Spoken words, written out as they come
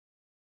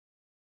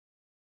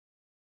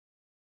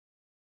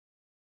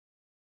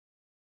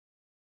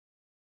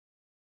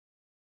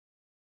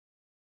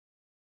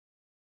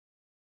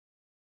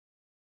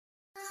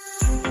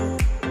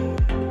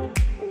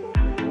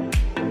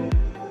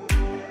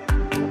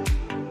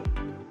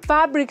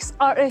Fabrics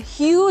are a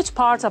huge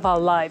part of our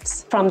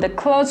lives. From the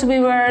clothes we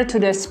wear to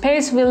the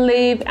space we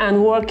live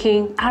and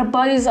working, our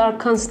bodies are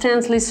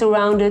constantly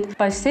surrounded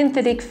by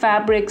synthetic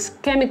fabrics,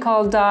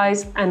 chemical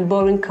dyes, and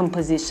boring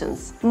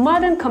compositions.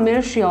 Modern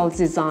commercial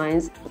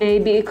designs may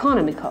be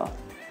economical,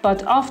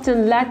 but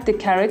often lack the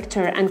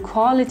character and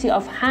quality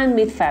of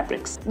handmade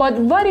fabrics. But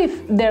what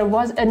if there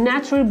was a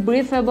natural,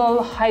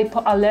 breathable,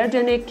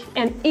 hypoallergenic,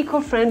 and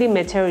eco-friendly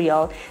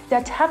material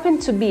that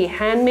happened to be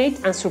handmade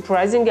and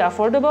surprisingly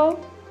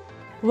affordable?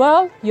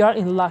 Well, you're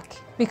in luck,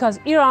 because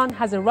Iran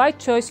has a right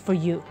choice for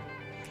you.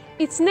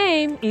 Its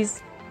name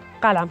is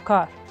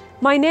Ghalamkar.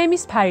 My name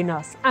is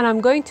Parinaz, and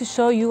I'm going to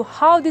show you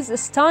how these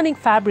stunning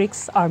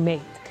fabrics are made.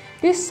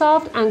 This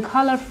soft and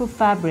colorful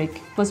fabric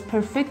was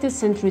perfected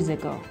centuries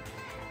ago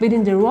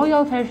within the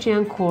royal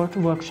Persian court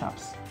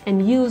workshops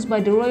and used by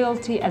the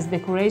royalty as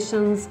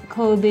decorations,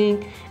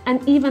 clothing,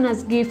 and even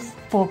as gifts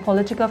for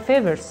political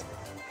favors.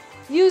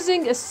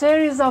 Using a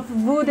series of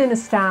wooden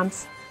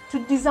stamps to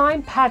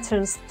design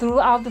patterns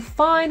throughout the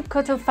fine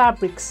cotton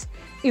fabrics,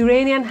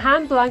 Iranian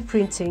hand-block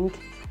printing,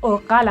 or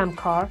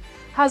Ghalamkar,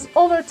 has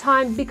over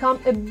time become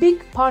a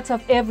big part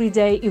of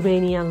everyday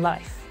Iranian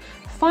life.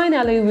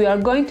 Finally, we are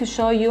going to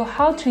show you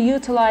how to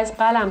utilize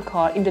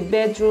Ghalamkar in the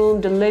bedroom,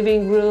 the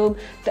living room,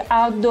 the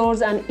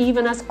outdoors, and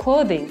even as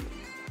clothing.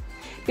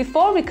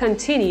 Before we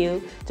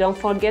continue, don't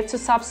forget to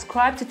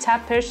subscribe to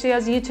Tab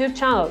Persia's YouTube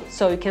channel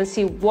so you can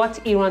see what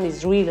Iran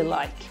is really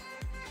like.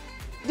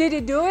 Did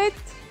you do it?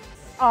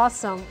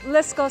 Awesome!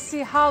 Let's go see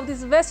how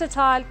these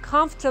versatile,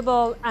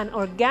 comfortable, and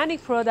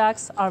organic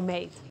products are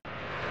made.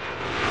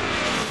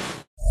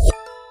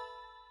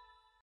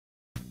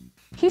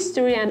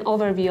 History and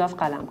overview of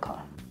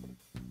Ghalamkar.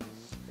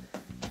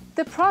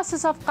 The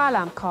process of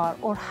Ghalamkar,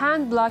 or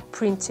hand-block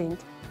printing,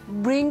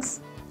 brings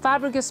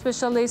fabric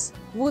specialists,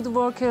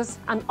 woodworkers,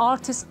 and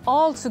artists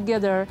all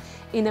together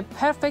in a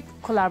perfect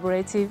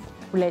collaborative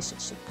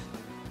relationship.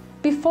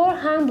 Before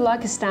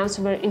hand-block stamps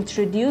were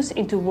introduced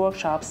into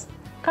workshops,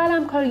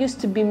 Ghalamkar used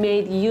to be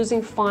made using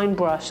fine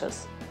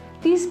brushes.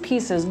 These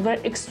pieces were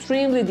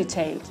extremely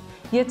detailed,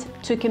 yet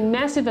took a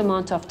massive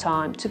amount of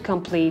time to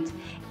complete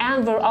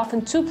and were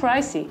often too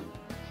pricey.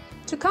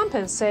 To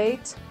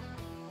compensate,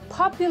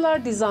 popular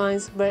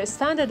designs were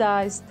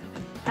standardized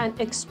and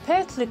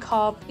expertly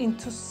carved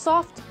into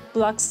soft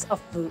blocks of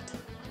wood.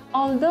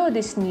 Although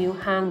this new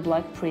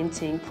hand-block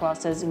printing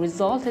process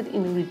resulted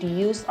in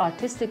reduced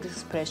artistic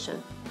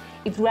expression,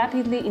 it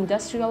rapidly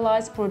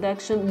industrialized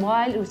production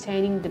while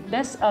retaining the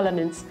best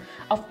elements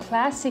of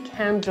classic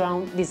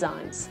hand-drawn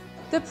designs.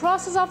 The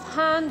process of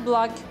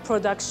hand-block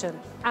production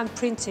and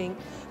printing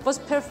was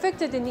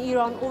perfected in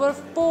Iran over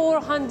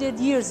 400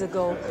 years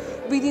ago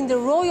within the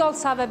royal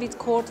Safavid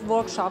court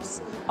workshops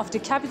of the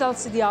capital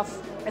city of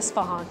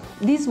Isfahan.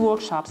 These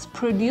workshops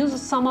produced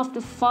some of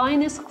the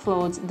finest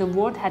clothes the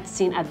world had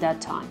seen at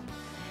that time.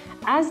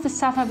 As the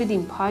Safavid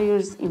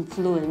Empire's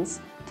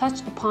influence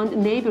touched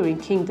upon neighboring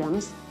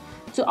kingdoms,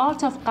 the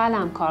art of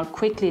Ghalamkar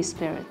quickly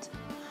spread.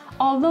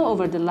 Although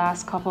over the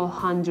last couple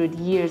hundred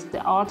years the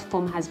art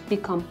form has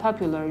become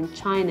popular in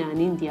China and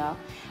India,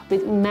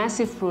 with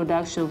massive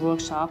production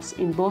workshops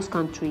in both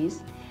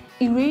countries,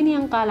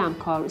 Iranian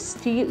Ghalamkar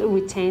still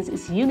retains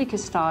its unique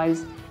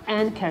styles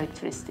and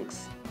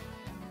characteristics.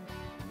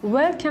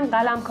 Where can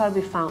Ghalamkar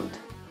be found?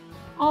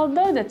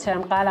 Although the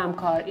term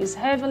Ghalamkar is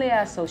heavily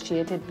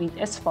associated with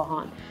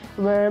Isfahan,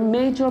 where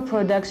major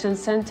production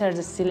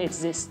centers still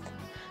exist,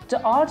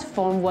 the art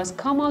form was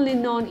commonly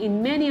known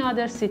in many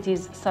other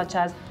cities such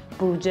as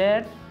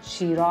Burjerd,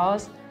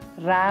 Shiraz,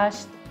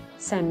 Rasht,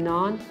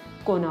 Semnan,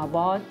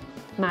 Gonabad,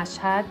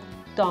 Mashhad,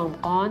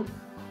 Damghan,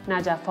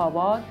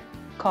 Najafabad,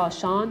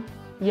 Kashan,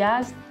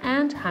 Yazd,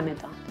 and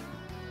Hamadan.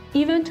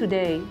 Even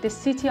today, the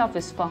city of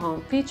Isfahan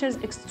features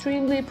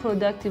extremely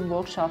productive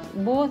workshops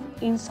both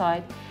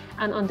inside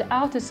and on the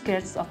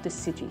outskirts of the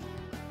city.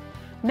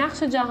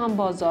 Nakhshe Jahan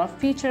Bazar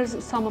features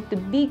some of the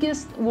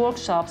biggest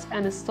workshops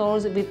and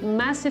stores with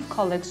massive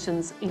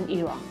collections in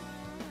Iran.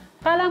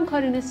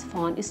 Ghalamkar in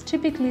Isfahan is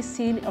typically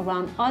seen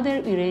around other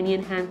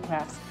Iranian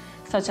handcrafts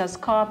such as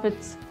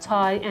carpets,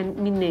 tie, and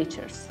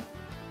miniatures.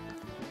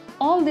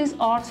 All these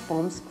art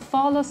forms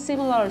follow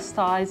similar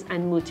styles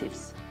and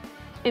motifs,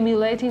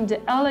 emulating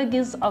the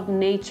elegance of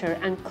nature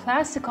and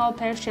classical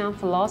Persian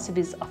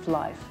philosophies of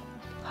life.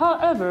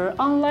 However,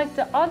 unlike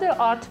the other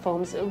art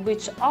forms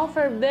which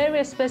offer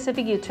very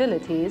specific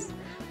utilities,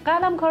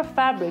 Ghalamkar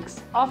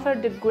fabrics offer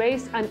the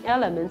grace and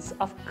elements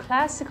of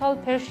classical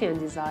Persian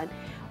design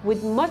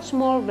with much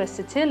more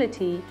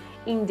versatility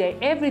in their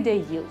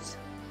everyday use.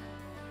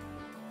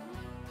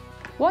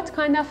 What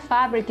kind of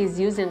fabric is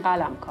used in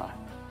Ghalamkar?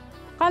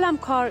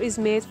 Ghalamkar is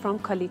made from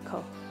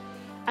calico,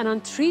 an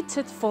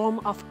untreated form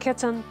of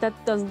cotton that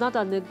does not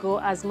undergo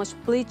as much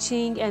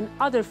bleaching and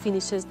other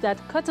finishes that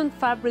cotton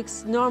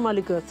fabrics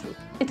normally go through.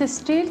 It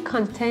still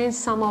contains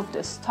some of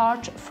the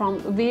starch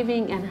from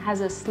weaving and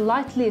has a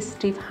slightly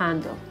stiff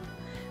handle.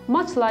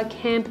 Much like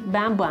hemp,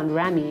 bamboo, and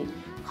rami,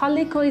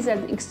 calico is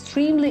an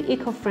extremely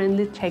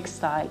eco-friendly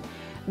textile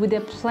with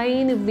a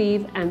plain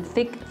weave and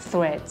thick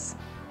threads.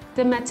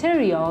 The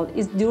material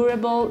is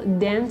durable,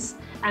 dense,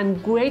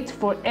 and great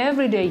for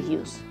everyday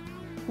use.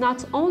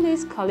 Not only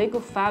is calico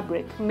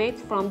fabric made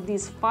from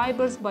these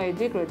fibers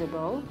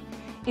biodegradable,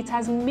 it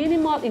has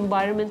minimal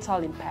environmental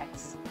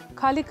impacts.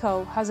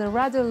 Calico has a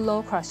rather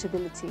low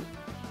crushability,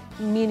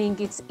 meaning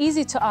it's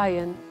easy to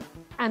iron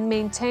and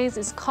maintains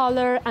its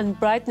color and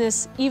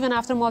brightness even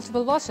after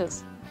multiple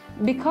washes.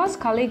 Because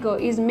calico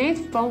is made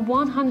from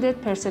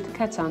 100%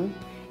 cotton,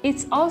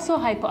 it's also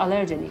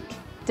hypoallergenic.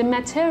 The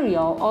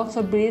material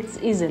also breathes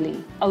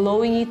easily,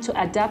 allowing it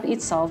to adapt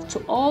itself to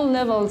all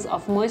levels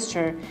of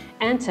moisture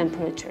and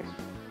temperature.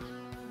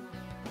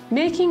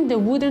 Making the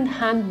wooden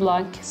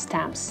hand-block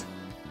stamps.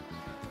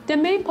 The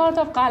main part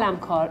of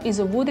Ghalamkar is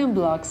the wooden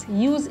blocks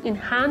used in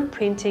hand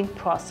printing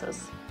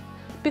process.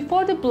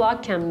 Before the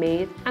block can be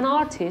made, an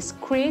artist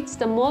creates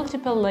the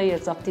multiple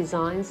layers of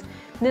designs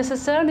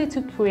necessary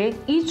to create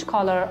each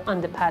color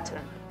on the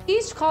pattern.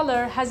 Each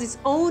color has its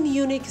own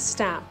unique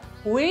stamp,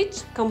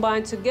 which,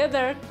 combined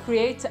together,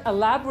 create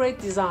elaborate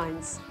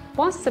designs.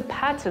 Once the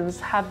patterns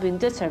have been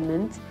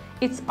determined,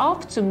 it's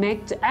up to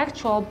make the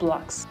actual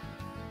blocks.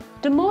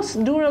 The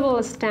most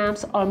durable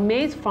stamps are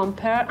made from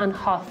pear and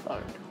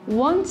hawthorn.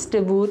 Once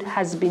the wood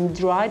has been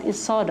dried in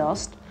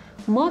sawdust,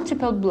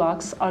 multiple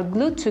blocks are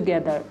glued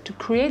together to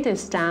create a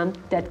stamp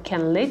that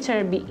can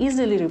later be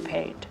easily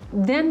repaired.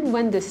 Then,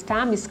 when the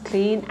stamp is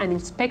cleaned and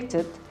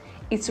inspected,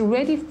 it's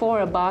ready for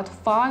about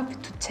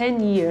 5 to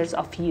 10 years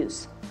of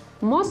use.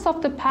 Most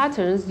of the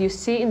patterns you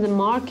see in the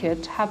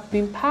market have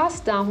been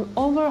passed down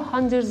over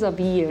hundreds of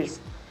years,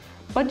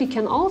 but you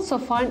can also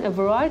find a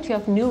variety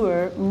of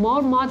newer,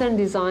 more modern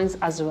designs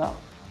as well.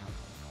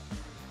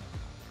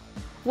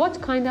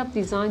 What kind of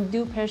design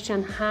do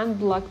Persian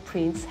hand-block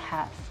prints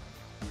have?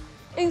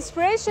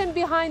 Inspiration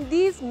behind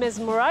these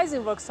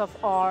mesmerizing works of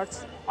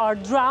art are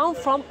drawn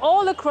from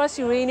all across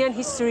Iranian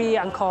history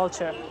and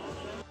culture.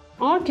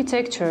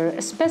 Architecture,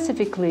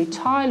 specifically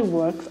tile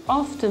work,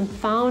 often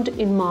found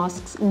in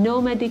mosques,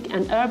 nomadic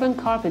and urban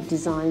carpet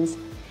designs,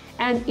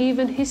 and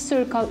even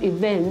historical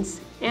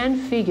events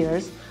and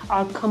figures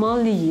are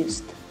commonly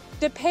used.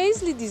 The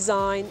paisley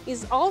design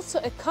is also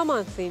a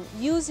common theme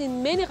used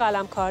in many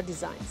Ghalamkar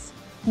designs.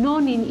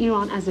 Known in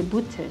Iran as a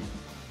butte,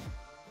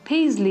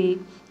 paisley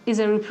is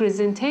a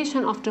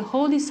representation of the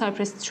holy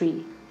cypress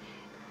tree,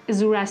 a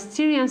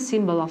Zoroastrian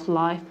symbol of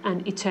life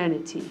and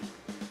eternity.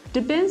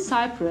 The bent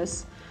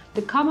cypress,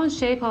 the common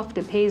shape of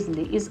the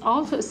paisley, is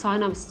also a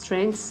sign of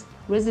strength,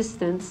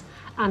 resistance,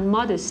 and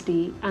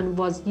modesty, and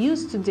was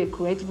used to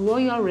decorate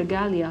royal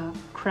regalia,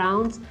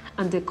 crowns,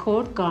 and the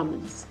court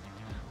garments.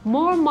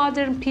 More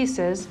modern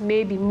pieces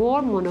may be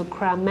more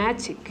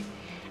monochromatic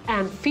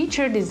and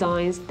feature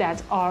designs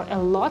that are a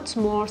lot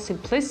more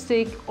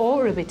simplistic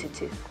or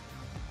repetitive.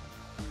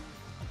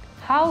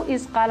 How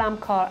is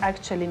Ghalamkar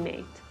actually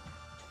made?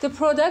 The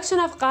production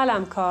of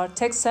Ghalamkar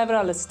takes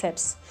several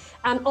steps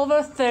and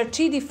over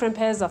 30 different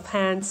pairs of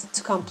hands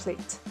to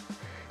complete.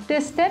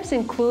 The steps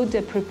include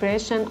the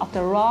preparation of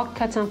the raw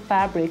cotton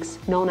fabrics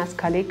known as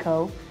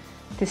calico,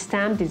 the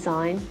stamp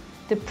design,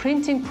 the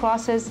printing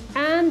process,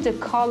 and the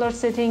color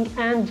setting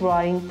and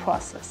drying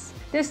process.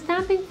 The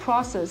stamping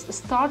process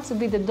starts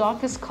with the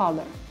darkest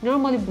color,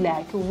 normally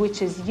black,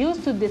 which is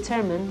used to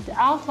determine the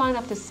outline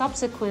of the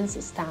subsequent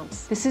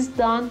stamps. This is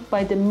done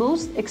by the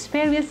most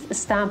experienced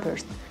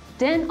stampers.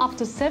 Then up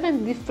to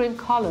 7 different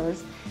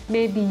colors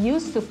may be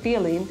used to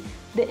fill in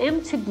the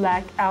empty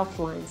black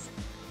outlines,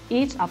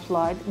 each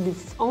applied with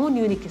its own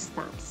unique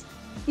stamps.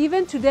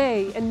 Even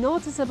today, a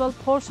noticeable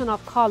portion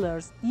of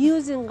colors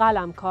used in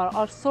Ghalamkar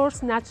are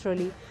sourced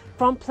naturally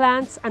from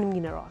plants and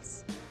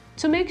minerals.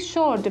 To make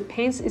sure the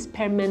paint is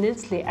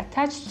permanently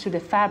attached to the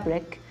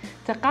fabric,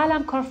 the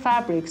Ghalamkar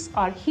fabrics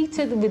are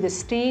heated with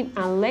steam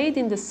and laid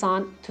in the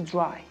sun to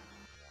dry.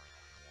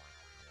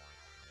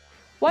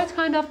 What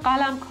kind of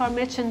Ghalamkar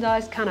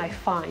merchandise can I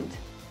find?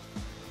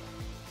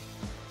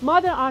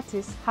 Modern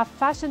artists have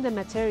fashioned the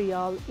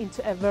material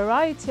into a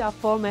variety of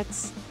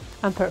formats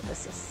and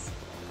purposes.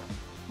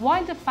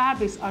 While the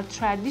fabrics are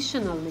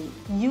traditionally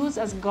used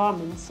as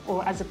garments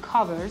or as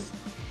covers,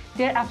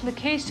 their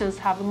applications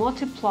have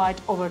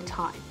multiplied over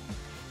time.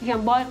 You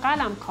can buy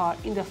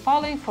Ghalamkar in the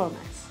following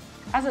formats: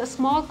 as a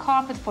small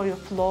carpet for your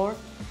floor,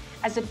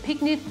 as a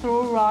picnic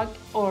throw rug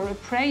or a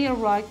prayer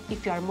rug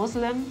if you are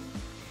Muslim,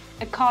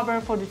 a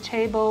cover for the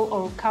table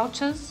or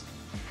couches,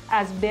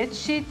 as bed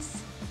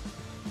sheets,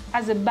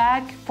 as a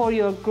bag for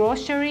your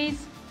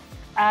groceries,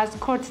 as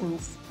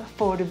curtains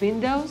for the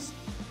windows,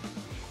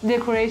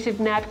 decorative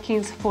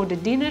napkins for the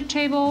dinner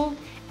table,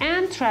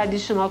 and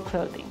traditional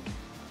clothing.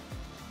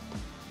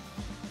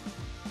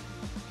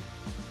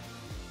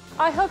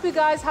 I hope you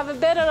guys have a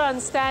better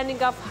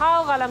understanding of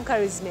how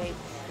Ghalamkar is made.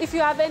 If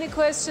you have any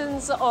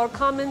questions or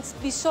comments,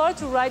 be sure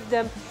to write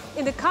them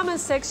in the comment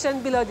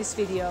section below this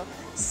video.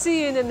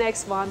 See you in the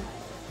next one.